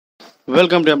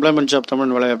Welcome to employment job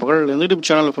Tamil வேலைவாய்ப்புகள். இந்த YouTube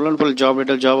channel full and full job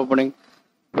detail, job opening,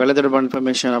 வேலை தொடர்பான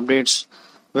information, updates,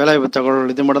 வேலைவாய்ப்பு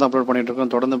தகவல் இது மட்டும் தான் அப்லோட் பண்ணிட்டு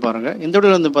இருக்கோம். தொடர்ந்து பாருங்கள். இந்த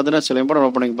வீடியோவில் வந்து பார்த்தீங்கன்னா சில இம்பார்ட்டன்ட்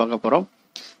ஓப்பனிங் பார்க்க போகிறோம்.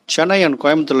 Chennai and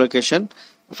Coimbatore location.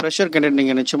 Fresher candidate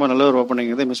நீங்கள் நிச்சயமாக நல்ல ஒரு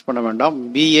ஓப்பனிங் இதை மிஸ் பண்ண வேண்டாம்.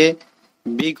 BA,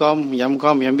 BCom,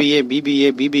 M Com, MBA,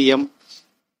 BBA, BBM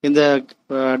இந்த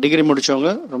டிகிரி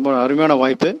முடித்தவங்க ரொம்ப அருமையான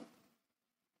வாய்ப்பு.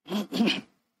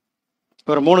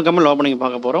 ஒரு 3 கம்பெனி ஓப்பனிங்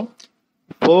பார்க்க போகிறோம்.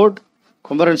 Fort,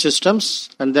 Kumaran Systems,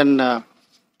 and then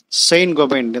Saint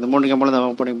Gobain. இந்த 3 கம்பெனி தான்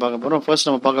ஓப்பனிங் பார்க்க போகிறோம். ஃபர்ஸ்ட்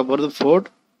நம்ம பார்க்க போகிறது ஃபோர்ட்.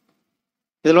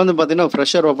 இதில் வந்து பார்த்தீங்கன்னா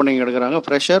ஃப்ரெஷர் ஓப்பனிங் எடுக்கிறாங்க.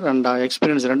 ஃப்ரெஷர் அண்ட்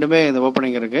எக்ஸ்பீரியன்ஸ் ரெண்டுமே இந்த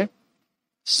ஓப்பனிங் இருக்குது.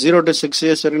 0 to 6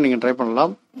 years வரைக்கும் நீங்கள் ட்ரை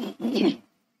பண்ணலாம்.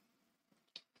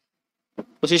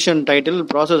 Position title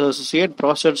process associate,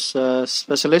 process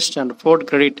specialist and fort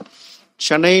credit,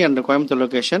 Chennai and Coimbatore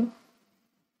location.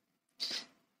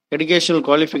 Educational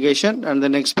qualification and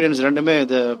then experience ரெண்டுமே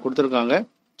இது கொடுத்துருக்காங்க.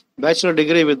 Bachelor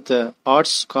degree with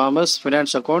arts, commerce,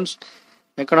 finance, accounts,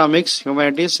 economics,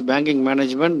 humanities, banking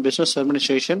management, business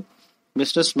administration,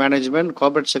 business management,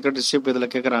 corporate secretaryship இதில்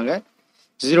கேட்குறாங்க.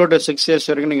 0 to 6 years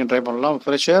வரைக்கும் நீங்கள் try பண்ணலாம்.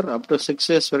 Fresher up to 6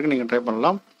 years வரைக்கும் நீங்கள் ட்ரை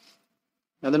பண்ணலாம்.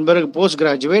 அதன் பிறகு போஸ்ட்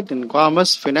கிராஜுவேட் இன்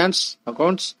commerce, finance,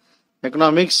 accounts,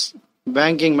 economics,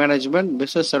 banking management,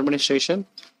 business administration,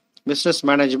 business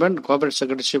management, corporate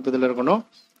secretaryship இதில் இருக்கணும்.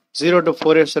 0 to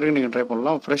 4 years வரைக்கும் நீங்கள் ட்ரை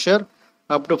பண்ணலாம். ஃப்ரெஷர்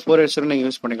அப் டு 4 years நீங்கள்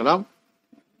யூஸ் பண்ணிக்கலாம்.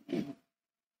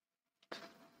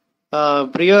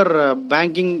 ப்ரியர்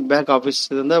பேங்கிங் பேக் ஆஃபீஸ்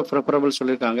இது வந்து ப்ரிஃபரபிள்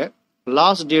சொல்லியிருக்காங்க.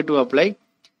 Last day to apply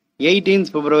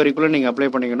 18th February நீங்கள் அப்ளை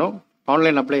பண்ணிக்கணும்.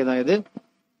 ஆன்லைன் அப்ளை தான் இது.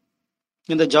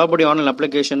 இந்த ஜாபுடைய ஆன்லைன்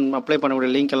அப்ளிகேஷன் அப்ளை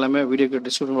பண்ணக்கூடிய லிங்க் எல்லாமே வீடியோக்கு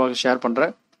டிஸ்கிரிப்ஷன் பாக்ஸ் ஷேர்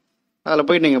பண்ணுறேன். அதில்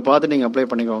போய் நீங்கள் பார்த்து நீங்கள் அப்ளை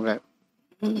பண்ணிக்கோங்க.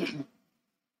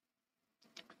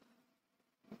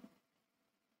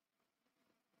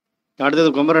 அடுத்தது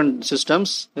குமரன்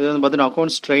சிஸ்டம்ஸ். இது வந்து பார்த்தீங்கன்னா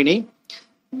அக்கௌண்ட்ஸ் ட்ரைனிங்.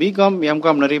 பிகாம்,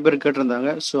 எம்காம் நிறைய பேர் கேட்டிருந்தாங்க.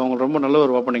 ஸோ அவங்களுக்கு ரொம்ப நல்ல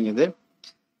ஒரு ஓப்பனிங் இது.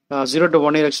 0 to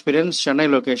 1 year experience, Chennai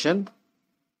location.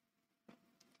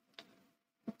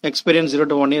 Experience 0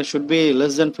 to 1 year should be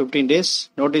less than 15 days.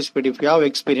 Notice period if you have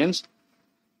experience.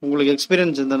 உங்களுக்கு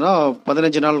எக்ஸ்பீரியன்ஸ் இருந்ததுன்னா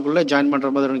 15 நாளுக்குள்ளே ஜாயின்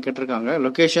பண்ணுற மாதிரி கேட்டிருக்காங்க.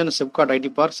 Location SIPCOT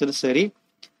IT park, Siruseri.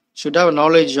 Should have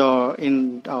knowledge in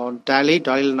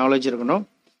டேலியில் knowledge இருக்கணும்.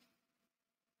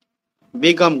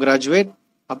 BCom graduate,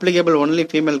 applicable only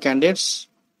female candidates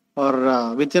or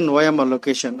within OMR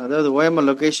location. அதாவது OMR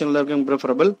லொக்கேஷனில் இருக்கும்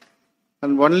preferable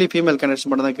and only female candidates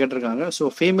மட்டும் தான் கேட்டிருக்காங்க. ஸோ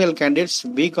ஃபீமேல் கேண்டிடேட்ஸ்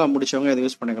BCom முடிச்சவங்க இதை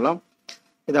யூஸ் பண்ணிக்கலாம்.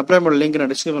 இது அப்ளை பண்ண லிங்க்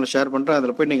நான் டிஸ்கிரிப்ஷனில் ஷேர் பண்ணுறேன்.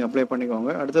 அதில் போய் நீங்கள் அப்ளை பண்ணிக்கோங்க.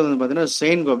 அடுத்தது வந்து பார்த்தீங்கன்னா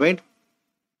Saint Gobain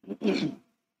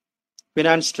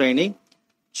finance training,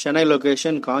 Chennai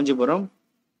location, Kanchipuram.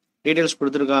 Details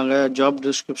கொடுத்துருக்காங்க. ஜாப்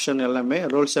டிஸ்கிரிப்ஷன் எல்லாமே,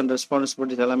 ரோல்ஸ் அண்ட்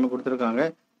ரெஸ்பான்சிபிலிட்டிஸ் எல்லாமே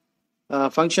கொடுத்துருக்காங்க.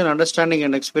 Function understanding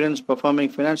and experience performing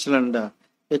financial and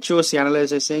HOC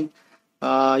analyzing,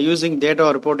 using data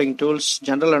reporting tools,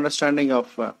 general understanding of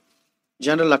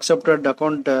general accepted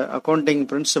accounting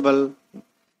principle,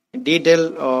 detail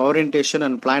orientation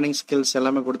and planning skills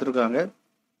எல்லாமே கொடுத்துருக்காங்க.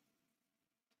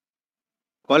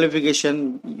 Qualification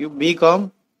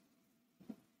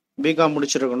BCom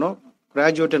முடிச்சிருக்கணும்.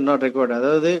 Graduate not required.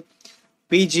 அதாவது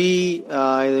PG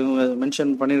இது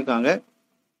mention பண்ணியிருக்காங்க.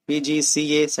 PG,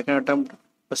 CA, second attempt,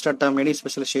 first attempt, any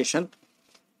specialization.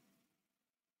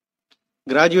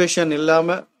 Graduation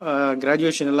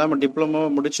இல்லாமல் diploma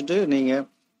முடிச்சுட்டு நீங்கள்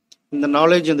இந்த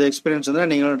நாலேஜ் இந்த எக்ஸ்பீரியன்ஸ்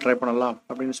இருந்தால் நீங்களும் ட்ரை பண்ணலாம்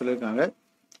அப்படின்னு சொல்லியிருக்காங்க.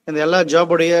 இந்த எல்லா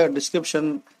ஜாபுடைய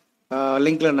டிஸ்கிரிப்ஷன்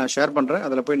லிங்க்கில் நான் ஷேர் பண்ணுறேன்.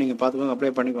 அதில் போய் நீங்கள் பார்த்துக்கோங்க,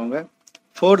 அப்ளை பண்ணிக்கோங்க.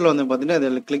 ஃபோர்டில் வந்து பார்த்தீங்கன்னா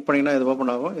இதில் கிளிக் பண்ணிங்கன்னா இது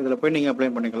ஓப்பன் ஆகும். இதில் போய் நீங்கள்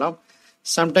அப்ளை பண்ணிக்கலாம்.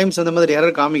 சம்டைம்ஸ் அந்த மாதிரி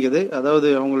எரர் காமிக்குது. அதாவது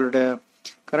அவங்களோட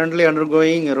currently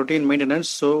undergoing routine maintenance.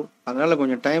 So அதனால்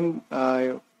கொஞ்சம் டைம்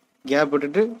கேப்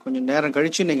விட்டுட்டு கொஞ்சம் நேரம்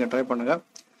கழித்து நீங்கள் ட்ரை பண்ணுங்கள்.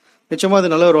 நிச்சயமாக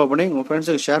அது நல்ல ஒரு ஓப்பனிங். உங்கள்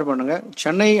ஃப்ரெண்ட்ஸுக்கு ஷேர் பண்ணுங்கள்.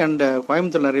 சென்னை அண்ட்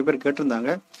கோயம்புத்தூர் நிறைய பேர்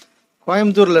கேட்டிருந்தாங்க.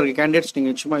 கோயம்புத்தூரில் இருக்க கேண்டிடேட்ஸ்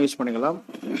நீங்கள் நிச்சயமாக யூஸ் பண்ணிக்கலாம்.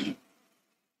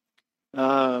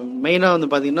 மெயினாக வந்து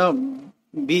பார்த்தீங்கன்னா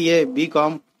BA,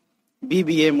 BCom,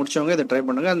 BBA முடித்தவங்க இதை ட்ரை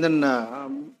பண்ணுங்கள். And then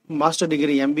master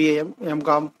degree MBA,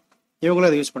 MCom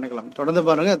இவங்களும் இதை யூஸ் பண்ணிக்கலாம். தொடர்ந்து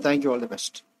பாருங்கள். Thank you, all the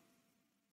best.